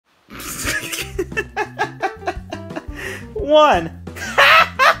one.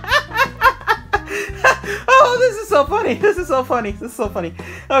 Oh, this is so funny. This is so funny. This is so funny.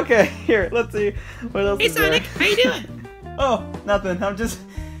 Okay, here, let's see what else is there. Hey Sonic, how you doing? Oh, nothing. I'm just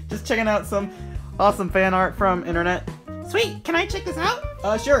checking out some awesome fan art from internet. Sweet, can I check this out?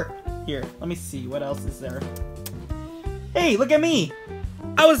 Sure. Here, let me see. What else is there? Hey, look at me.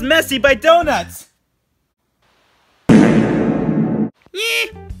 I was messy by donuts.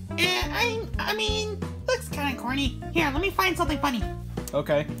 I mean, looks kind of corny. Here, let me find something funny.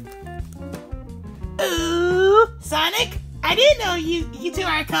 Okay. Ooh, Sonic, I didn't know you two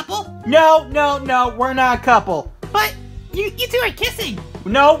are a couple. No, we're not a couple. But you two are kissing.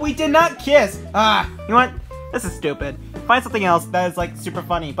 No, we did not kiss. You know what? This is stupid. Find something else that is like super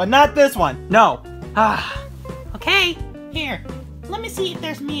funny, but not this one. No. Okay, here. Let me see if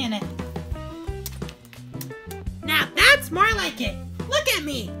there's me in it. Now that's more like it. Look at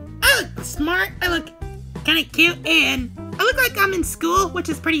me. I look smart. I look kind of cute, and I look like I'm in school, which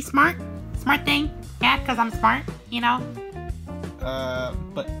is pretty smart. Smart thing. Yeah, because I'm smart, you know.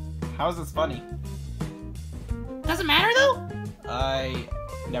 But how is this funny? Doesn't matter though.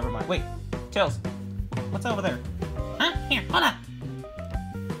 Never mind. Wait, Tails, what's over there? Huh? Here, hold on.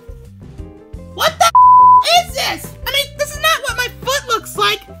 What the is this? I mean, this is not what my foot looks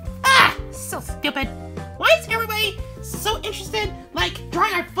like. So stupid. Why is everybody so interested, like,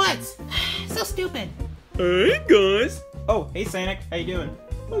 drawing our foots? So stupid. Hey, guys. Oh, hey, Sanic. How you doing?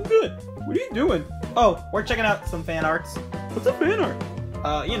 Oh, good. What are you doing? Oh, we're checking out some fan arts. What's a fan art?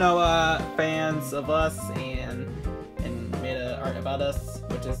 Fans of us and made an art about us,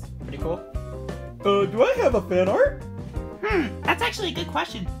 which is pretty cool. Do I have a fan art? That's actually a good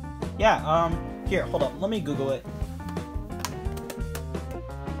question. Yeah, here, hold up. Let me Google it.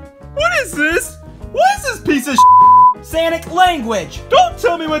 What is this? What is this piece of Sanic language? Don't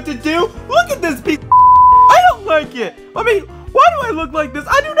tell me what to do. Look at this piece of I don't like it. I mean, why do I look like this?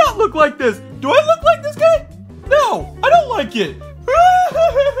 I do not look like this. Do I look like this guy? No, I don't like it.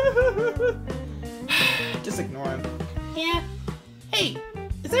 Just ignore him. Yeah. Hey,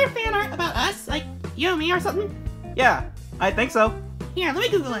 is there a fan art about us? Like, you and me or something? Yeah, I think so. Here, let me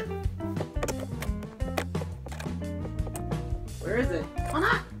Google it. Where is it? Hold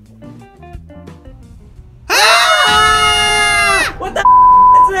on. What the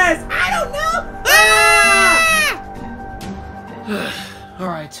is this? I don't know!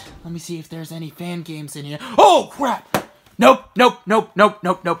 Alright, let me see if there's any fan games in here. Oh, crap! Nope. I'm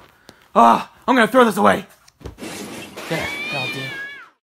gonna throw this away. There.